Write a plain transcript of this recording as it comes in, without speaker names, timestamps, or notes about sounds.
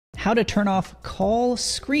how to turn off call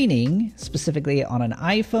screening, specifically on an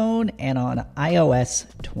iPhone and on iOS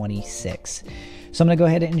 26. So I'm going to go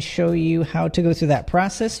ahead and show you how to go through that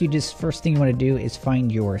process. First thing you want to do is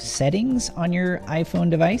find your settings on your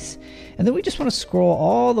iPhone device. And then we just want to scroll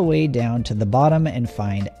all the way down to the bottom and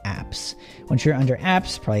find apps. Once you're under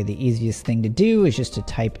apps, probably the easiest thing to do is just to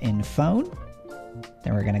type in phone.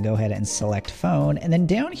 Then we're going to go ahead and select phone. And then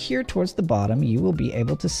down here towards the bottom, you will be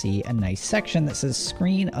able to see a nice section that says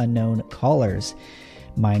screen unknown callers.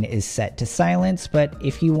 Mine is set to silence, but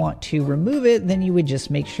if you want to remove it, then you would just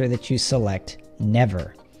make sure that you select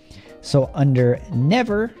never. So under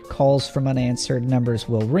never, calls from unanswered numbers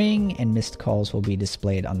will ring and missed calls will be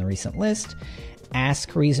displayed on the recent list.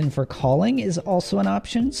 Ask reason for calling is also an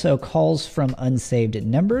option. So calls from unsaved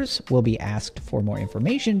numbers will be asked for more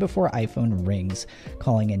information before iPhone rings.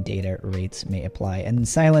 Calling and data rates may apply. And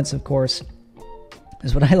silence, of course,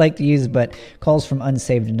 is what I like to use, but calls from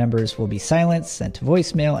unsaved numbers will be silenced, sent to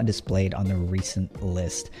voicemail, and displayed on the recent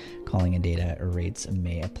list. Calling and data rates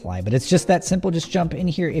may apply. But it's just that simple. Just jump in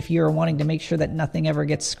here. If you're wanting to make sure that nothing ever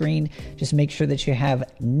gets screened, just make sure that you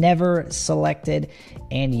have never selected,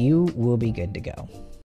 and you will be good to go.